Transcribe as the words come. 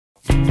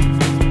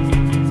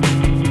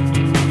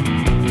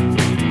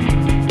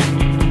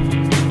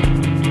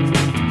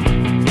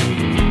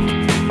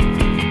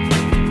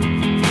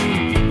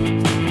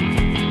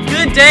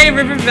Hey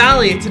River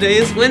Valley! Today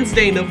is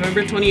Wednesday,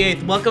 November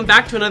 28th. Welcome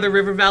back to another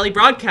River Valley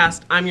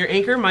broadcast. I'm your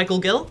anchor, Michael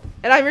Gill.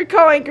 And I'm your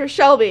co-anchor,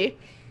 Shelby.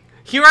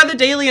 Here are the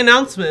daily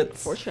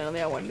announcements. Fortunately,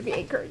 I wanted to be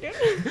anchor again.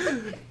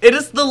 It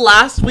is the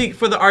last week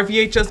for the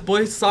RVHS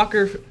boys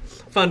soccer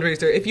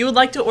fundraiser. If you would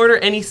like to order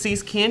any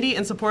C's candy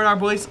and support our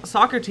boys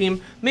soccer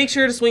team, make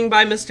sure to swing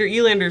by Mr.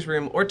 Elander's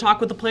room or talk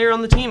with the player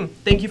on the team.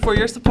 Thank you for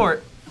your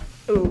support.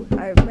 Ooh,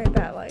 I made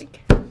that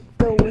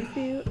go with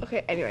you.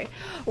 Okay, anyway.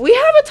 We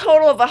have a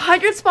total of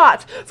 100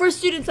 spots for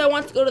students that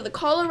want to go to the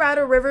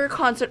Colorado River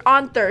concert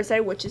on Thursday,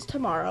 which is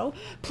tomorrow.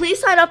 Please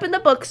sign up in the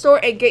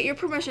bookstore and get your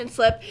permission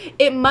slip.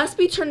 It must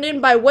be turned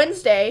in by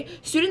Wednesday.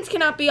 Students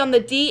cannot be on the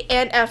D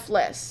and F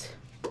list.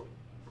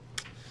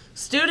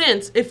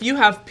 Students, if you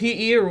have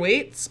PE or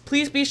weights,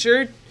 please be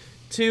sure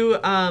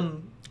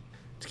to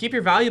keep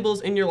your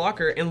valuables in your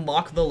locker and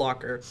lock the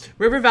locker.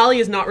 River Valley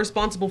is not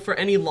responsible for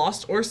any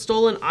lost or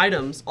stolen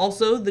items.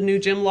 Also, the new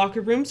gym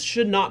locker rooms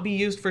should not be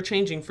used for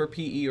changing for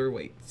PE or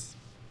weights.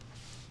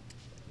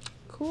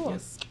 Cool.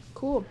 Yes.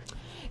 Cool.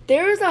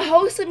 There is a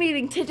HOSA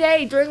meeting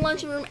today during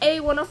lunch in room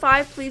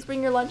A105. Please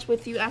bring your lunch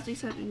with you. As we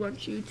said, we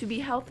want you to be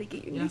healthy,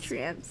 get your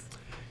nutrients.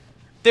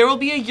 There will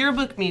be a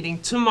yearbook meeting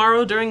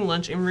tomorrow during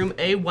lunch in room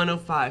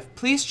A105.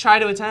 Please try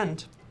to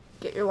attend.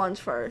 Get your lunch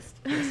first.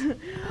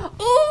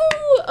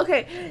 Ooh,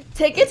 okay.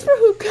 Tickets for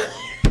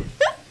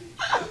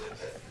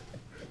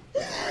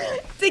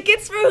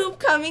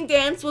Homecoming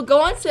Dance will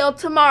go on sale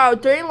tomorrow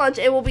during lunch.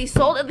 It will be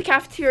sold in the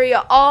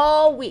cafeteria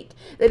all week.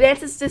 The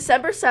dance is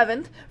December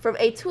 7th from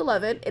 8 to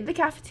 11 in the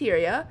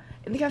cafeteria.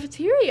 In the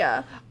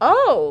cafeteria.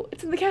 Oh,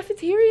 it's in the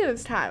cafeteria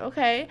this time,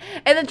 okay.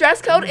 And the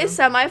dress code is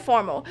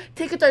semi-formal.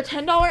 Tickets are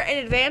 $10 in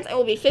advance and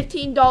will be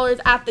 $15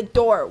 at the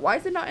door. Why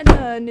is it not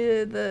in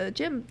the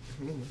gym?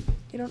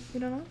 You don't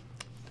know?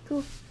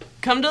 Cool.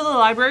 Come to the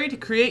library to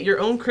create your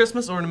own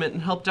Christmas ornament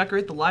and help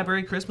decorate the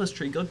library Christmas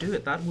tree. Go do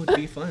it. That would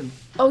be fun.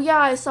 Oh yeah,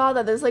 I saw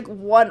that. There's like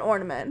one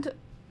ornament.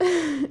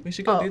 We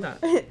should go do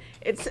that.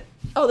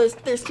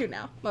 There's two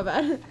now. My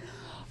bad.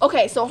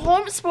 Okay, so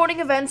home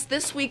sporting events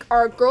this week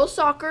are girls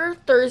soccer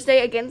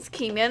Thursday against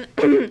Keeman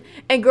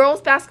and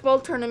girls basketball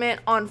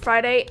tournament on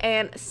Friday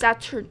and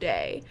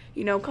Saturday.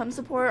 You know, come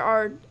support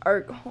our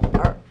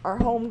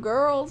home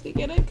girls. You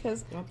get it?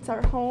 Because it's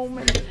our home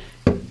and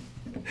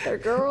they're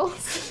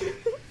girls.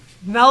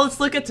 Now let's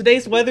look at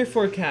today's weather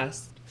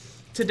forecast.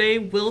 Today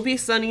will be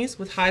sunnies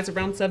with highs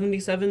around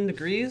 77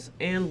 degrees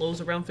and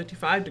lows around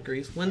 55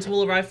 degrees. Winds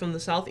will arrive from the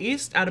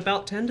southeast at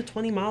about 10 to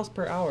 20 miles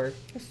per hour.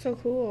 That's so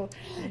cool.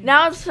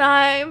 Now it's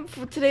time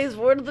for today's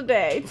word of the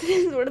day.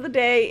 Today's word of the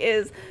day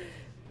is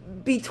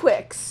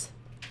betwixt.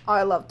 Oh,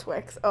 I love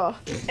Twix. Oh,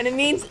 and it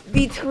means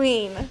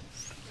between.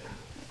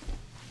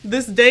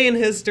 This day in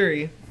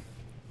history.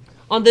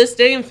 On this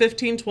day in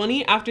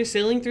 1520, after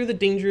sailing through the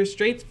dangerous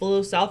straits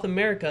below South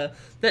America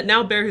that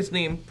now bear his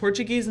name,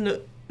 Portuguese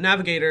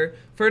navigator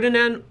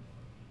Ferdinand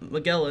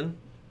Magellan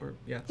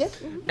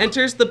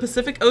enters the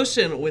Pacific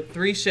Ocean with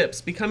 3 ships,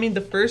 becoming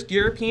the first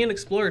European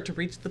explorer to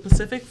reach the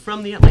Pacific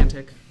from the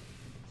Atlantic.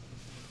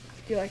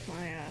 Do you like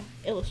my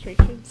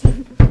illustrations?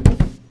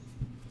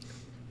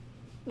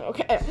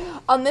 Okay.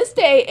 On this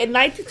day in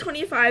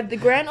 1925, the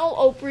Grand Ole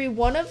Opry,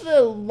 one of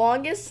the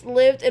longest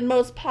lived and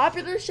most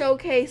popular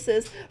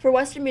showcases for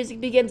Western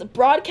music, begins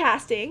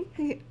broadcasting.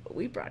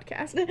 We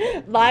broadcast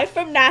live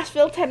from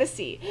Nashville,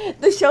 Tennessee.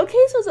 The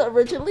showcase was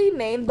originally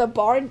named the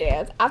Barn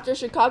Dance after a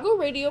Chicago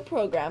radio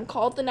program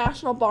called the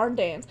National Barn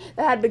Dance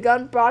that had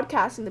begun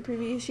broadcasting the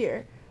previous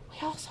year.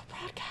 We also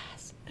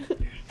broadcast.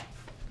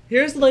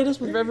 Here's the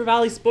latest with River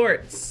Valley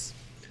sports.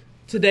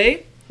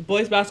 Today,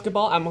 boys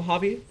basketball at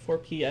Mojave, 4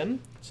 p.m.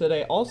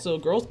 Today, also,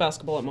 girls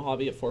basketball at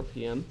Mojave at 4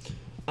 p.m.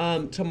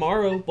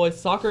 Tomorrow, boys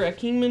soccer at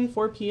Kingman,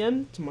 4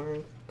 p.m.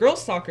 Tomorrow,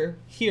 girls soccer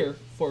here,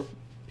 4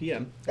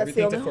 p.m.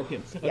 Everything's at 4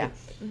 p.m. Okay. Yeah.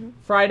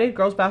 Friday,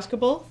 girls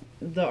basketball,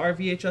 the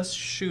RVHS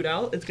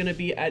shootout is going to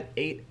be at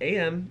 8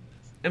 a.m.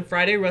 And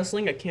Friday,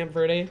 wrestling at Camp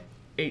Verde,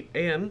 8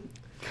 a.m.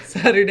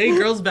 Saturday,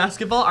 girls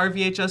basketball,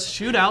 RVHS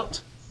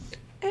shootout,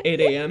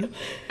 8 a.m.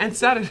 And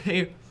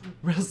Saturday,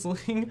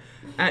 wrestling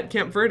at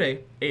Camp Verde,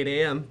 8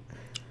 a.m.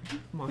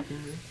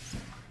 Mocking me.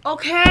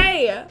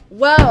 Okay,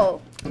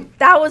 well,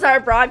 that was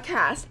our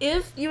broadcast.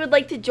 If you would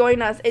like to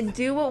join us and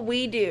do what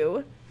we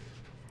do,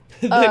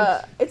 it's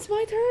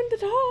my turn to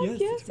talk.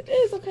 Yes, it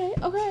is. Okay.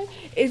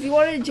 If you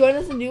wanted to join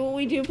us and do what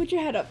we do, put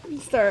your head up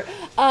and start.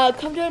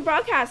 Come join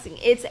broadcasting.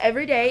 It's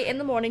every day in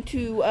the morning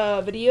to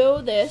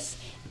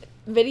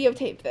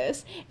videotape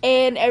this,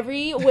 and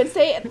every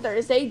Wednesday and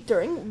Thursday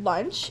during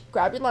lunch,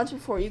 grab your lunch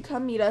before you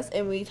come meet us,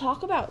 and we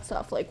talk about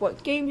stuff like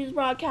what game you're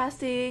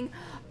broadcasting,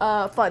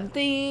 fun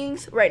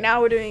things. Right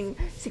now we're doing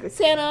Secret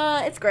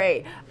Santa. It's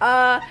great.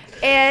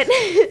 And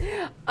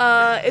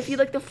if you'd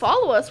like to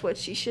follow us,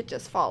 which you should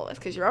just follow us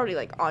because you're already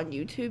like on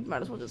YouTube,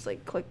 might as well just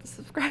like click the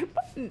subscribe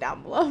button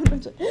down below.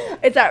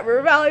 It's at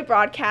River Valley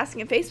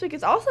Broadcasting, and Facebook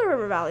is also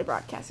River Valley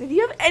Broadcasting. Do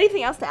you have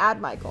anything else to add,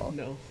 Michael?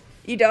 No.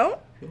 You don't?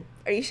 No.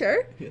 Are you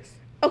sure? Yes.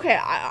 Okay,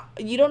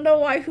 you don't know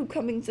why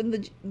Homecoming's in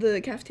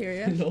the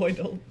cafeteria? No, I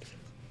don't.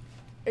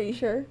 Are you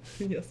sure?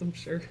 Yes, I'm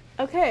sure.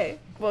 Okay.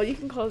 Well, you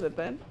can close it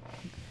then.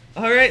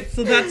 All right,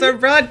 so that's our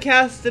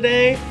broadcast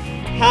today.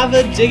 Have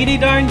a jiggity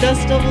darn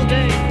dust devil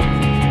day.